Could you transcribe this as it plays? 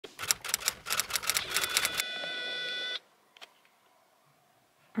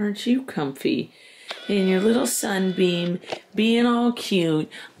Aren't you comfy? In your little sunbeam, being all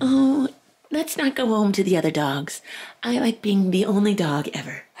cute. Oh, let's not go home to the other dogs. I like being the only dog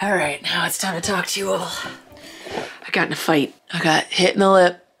ever. All right, now it's time to talk to you all. I got in a fight. I got hit in the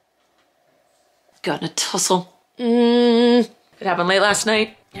lip. Got in a tussle. It happened late last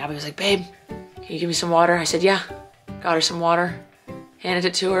night. Abby was like, babe, can you give me some water? I said, yeah. Got her some water. Handed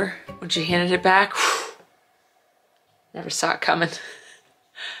it to her. When she handed it back, whew, never saw it coming.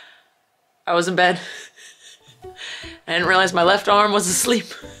 I was in bed. I didn't realize my left arm was asleep.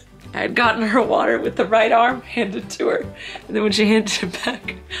 I had gotten her water with the right arm, handed it to her. And then when she handed it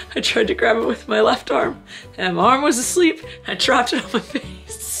back, I tried to grab it with my left arm. And my arm was asleep. I dropped it on my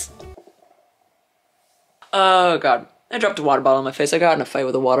face. Oh God. I dropped a water bottle on my face. I got in a fight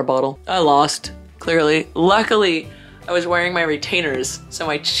with a water bottle. I lost, clearly. Luckily, I was wearing my retainers, so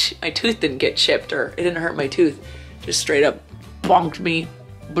my tooth didn't get chipped, or it didn't hurt my tooth. Just straight up bonked me,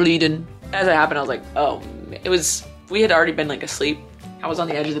 bleeding. As it happened, I was like, oh, we had already been like asleep. I was on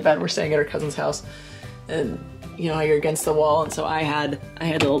the edge of the bed. We're staying at her cousin's house, and you know, you're against the wall, and so I had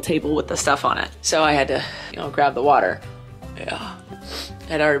a little table with the stuff on it. So I had to, you know, grab the water. Yeah, I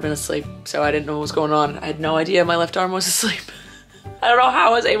had already been asleep, so I didn't know what was going on. I had no idea my left arm was asleep. I don't know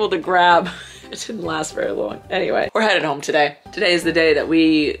how I was able to grab. It didn't last very long. Anyway, we're headed home today. Today is the day that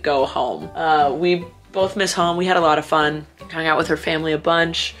we go home. We both miss home. We had a lot of fun. Hung out with her family a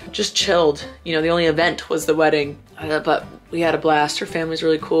bunch. Just chilled. You know, the only event was the wedding. But we had a blast. Her family's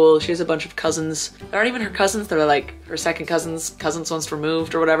really cool. She has a bunch of cousins. They aren't even her cousins. They're like her second cousins once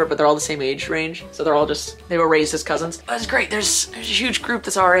removed or whatever, but they're all the same age range. So they're all they were raised as cousins. But it's great. There's a huge group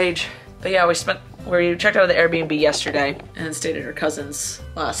that's our age. But yeah, we checked out of the Airbnb yesterday and stayed at her cousin's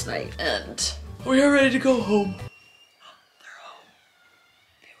last night. And we are ready to go home. They're home.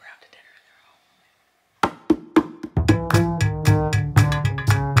 They were out to dinner and they're home.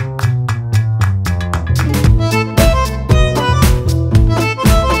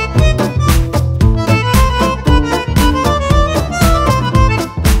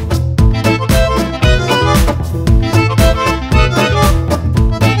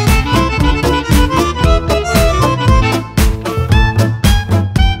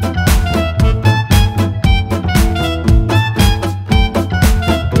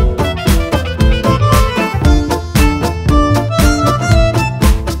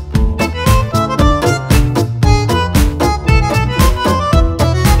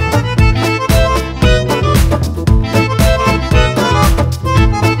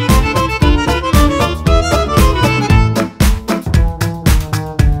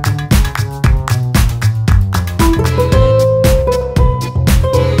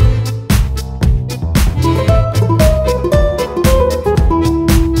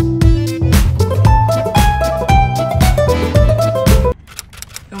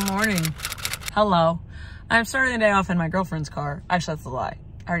 Hello. I'm starting the day off in my girlfriend's car. Actually, that's a lie.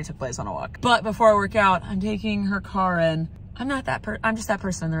 I already took Blaze on a walk. But before I work out, I'm taking her car in. I'm just that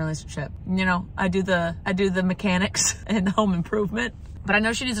person in the relationship. You know, I do the mechanics and home improvement. But I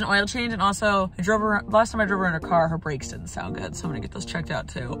know she needs an oil change, and also last time I drove her in her car, her brakes didn't sound good, so I'm gonna get those checked out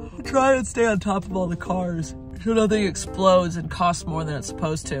too. Try and stay on top of all the cars so nothing explodes and costs more than it's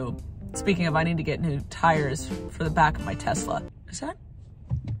supposed to. Speaking of, I need to get new tires for the back of my Tesla.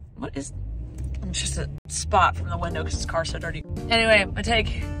 It's just a spot from the window because this car's so dirty. Anyway, I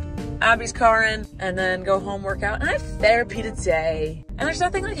take Abby's car in and then go home, work out, and I have therapy today. And there's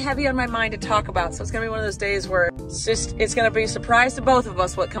nothing like heavy on my mind to talk about, so it's gonna be one of those days where it's gonna be a surprise to both of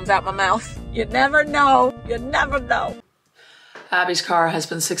us what comes out my mouth. You never know. You never know. Abby's car has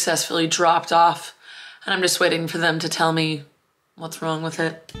been successfully dropped off, and I'm just waiting for them to tell me what's wrong with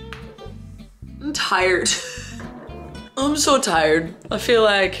it. I'm tired. I'm so tired. I feel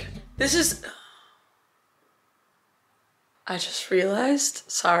like I just realized,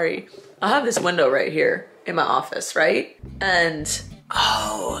 sorry, I have this window right here in my office, right? And,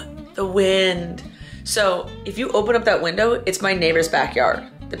 oh, the wind. So if you open up that window, it's my neighbor's backyard.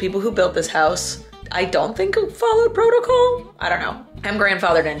 The people who built this house, I don't think followed protocol. I don't know. I'm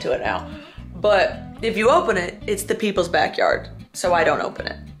grandfathered into it now. But if you open it, it's the people's backyard. So I don't open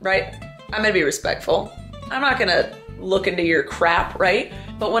it, right? I'm gonna be respectful. I'm not gonna look into your crap, right?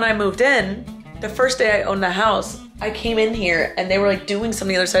 But when I moved in, the first day I owned the house, I came in here and they were like doing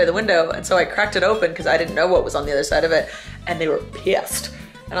something on the other side of the window. And so I cracked it open because I didn't know what was on the other side of it. And they were pissed.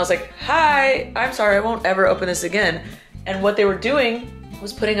 And I was like, hi, I'm sorry, I won't ever open this again. And what they were doing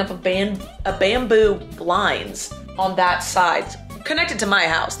was putting up a bamboo blinds on that side, connected to my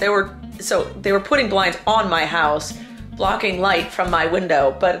house. They were putting blinds on my house, blocking light from my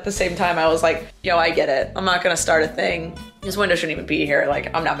window. But at the same time, I was like, yo, I get it. I'm not gonna start a thing This window shouldn't even be here.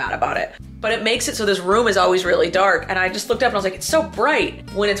 Like, I'm not mad about it. But it makes it so this room is always really dark. And I just looked up and I was like, it's so bright.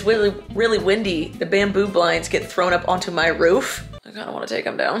 When it's really, really windy, the bamboo blinds get thrown up onto my roof. I kind of want to take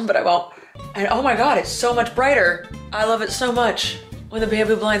them down, but I won't. And oh my God, it's so much brighter. I love it so much when the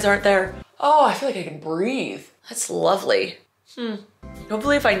bamboo blinds aren't there. Oh, I feel like I can breathe. That's lovely.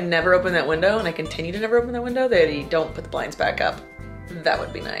 Hopefully if I never open that window and I continue to never open that window, they don't put the blinds back up. That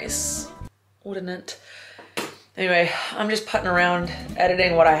would be nice, wouldn't it? Anyway, I'm just putting around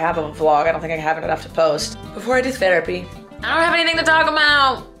editing what I have of a vlog. I don't think I have enough to post. Before I do therapy, I don't have anything to talk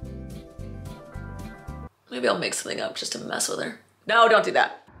about. Maybe I'll make something up just to mess with her. No, don't do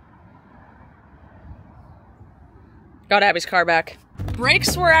that. Got Abby's car back.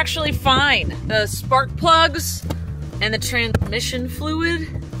 Brakes were actually fine. The spark plugs and the transmission fluid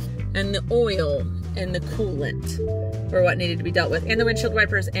and the oil and the coolant were what needed to be dealt with. And the windshield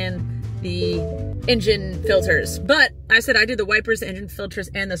wipers and the engine filters. But I said I do the wipers, the engine filters,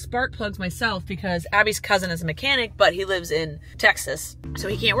 and the spark plugs myself because Abby's cousin is a mechanic, but he lives in Texas. So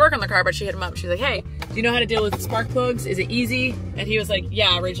he can't work on the car, but she hit him up. She's like, hey, do you know how to deal with spark plugs? Is it easy? And he was like,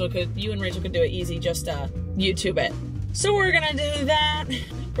 yeah, you and Rachel could do it easy. Just YouTube it. So we're gonna do that.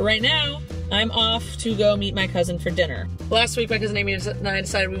 But right now, I'm off to go meet my cousin for dinner. Last week, my cousin Amy and I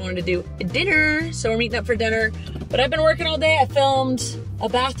decided we wanted to do dinner, so we're meeting up for dinner. But I've been working all day. I filmed a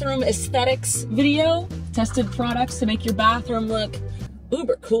bathroom aesthetics video, tested products to make your bathroom look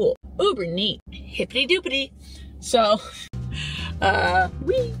uber cool, uber neat, hippity doopity. So,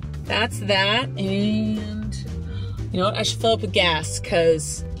 that's that. And you know what? I should fill up with gas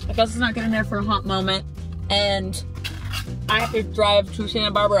because my cousin's not getting there for a hot moment. And I have to drive to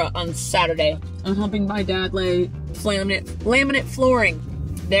Santa Barbara on Saturday. I'm helping my dad lay laminate flooring.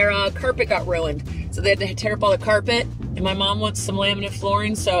 Their carpet got ruined, so they had to tear up all the carpet. And my mom wants some laminate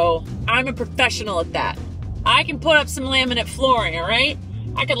flooring, so I'm a professional at that. I can put up some laminate flooring, all right?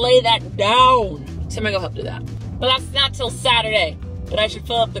 I could lay that down. So I'm gonna go help do that. But that's not till Saturday. But I should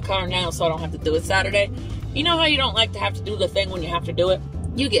fill up the car now so I don't have to do it Saturday. You know how you don't like to have to do the thing when you have to do it?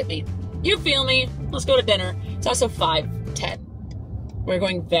 You get me. You feel me. Let's go to dinner. It's also 5:10. We're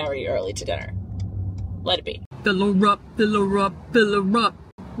going very early to dinner. Let it be. Fill her up, fill her up, fill her up.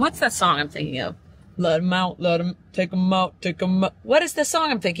 What's that song I'm thinking of? Let them out, let them, take them out, take them out. What is the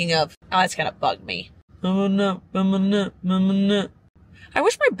song I'm thinking of? Oh, it's gonna bug me. I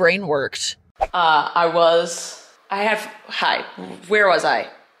wish my brain worked. Where was I?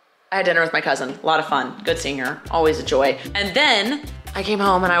 I had dinner with my cousin. A lot of fun. Good seeing her. Always a joy. And then I came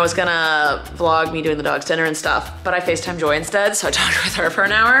home and I was gonna vlog me doing the dog's dinner and stuff, but I FaceTime Joy instead, so I talked with her for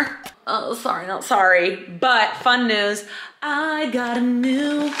an hour. Oh, sorry, not sorry. But fun news, I got a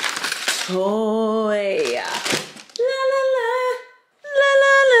new toy. La la la, la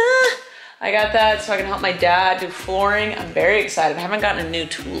la la. I got that so I can help my dad do flooring. I'm very excited. I haven't gotten a new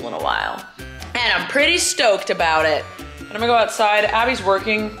tool in a while. And I'm pretty stoked about it. And I'm gonna go outside. Abby's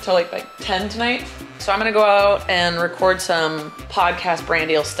working till like 10 tonight. So I'm gonna go out and record some podcast brand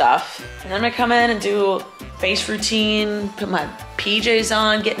deal stuff. And then I'm gonna come in and do face routine, put my PJs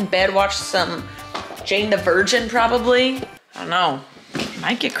on, get in bed, watch some Jane the Virgin probably. I don't know,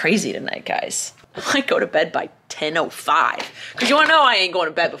 might get crazy tonight, guys. I might go to bed by 10:05. Cause you wanna know I ain't going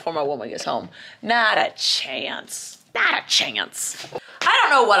to bed before my woman gets home. Not a chance, not a chance. I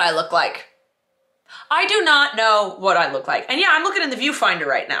don't know what I look like. I do not know what I look like. And yeah, I'm looking in the viewfinder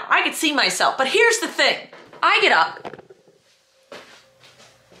right now. I can see myself, but here's the thing. I get up,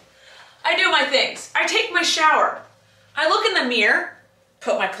 I do my things. I take my shower. I look in the mirror,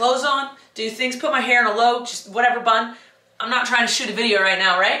 put my clothes on, do things, put my hair in a low, just whatever bun. I'm not trying to shoot a video right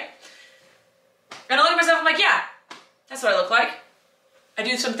now, right? And I look at myself, I'm like, yeah, that's what I look like. I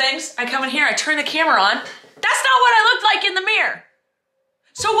do some things, I come in here, I turn the camera on. That's not what I look like in the mirror.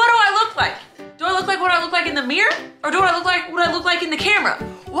 So what do I look like? Do I look like what I look like in the mirror? Or do I look like what I look like in the camera?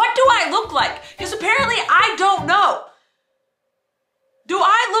 What do I look like? Because apparently I don't know. Do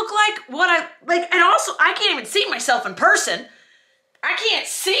I look like what I, like, and also I can't even see myself in person. I can't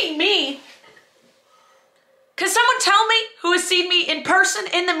see me. Can someone tell me who has seen me in person,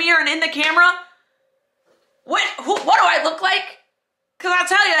 in the mirror, and in the camera? What do I look like? Because I'll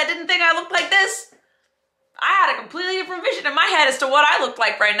tell you, I didn't think I looked like this. I had a completely different vision in my head as to what I look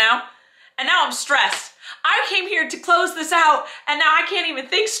like right now. And now I'm stressed. I came here to close this out and now I can't even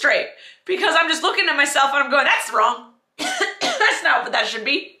think straight because I'm just looking at myself and I'm going, that's wrong. That's not what that should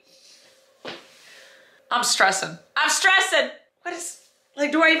be. I'm stressing. I'm stressing. What is,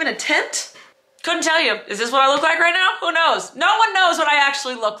 like, do I even attempt? Couldn't tell you. Is this what I look like right now? Who knows? No one knows what I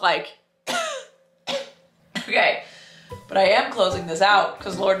actually look like. Okay, but I am closing this out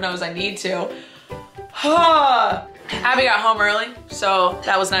because Lord knows I need to. Abby got home early, so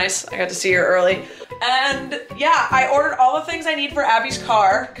that was nice. I got to see her early. And yeah, I ordered all the things I need for Abby's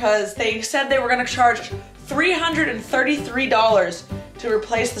car because they said they were gonna charge $333 to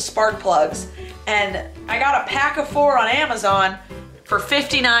replace the spark plugs. And I got a pack of 4 on Amazon for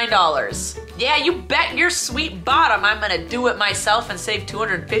 $59. Yeah, you bet your sweet bottom I'm gonna do it myself and save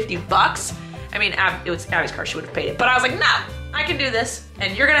 250 bucks. I mean, it was Abby's car, she would have paid it. But I was like, no, I can do this,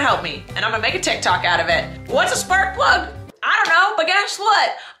 and you're gonna help me, and I'm gonna make a TikTok out of it. What's a spark plug? I don't know, but guess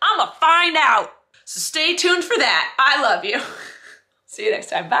what? I'm gonna find out. So stay tuned for that. I love you. See you next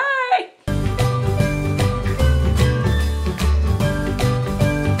time, bye.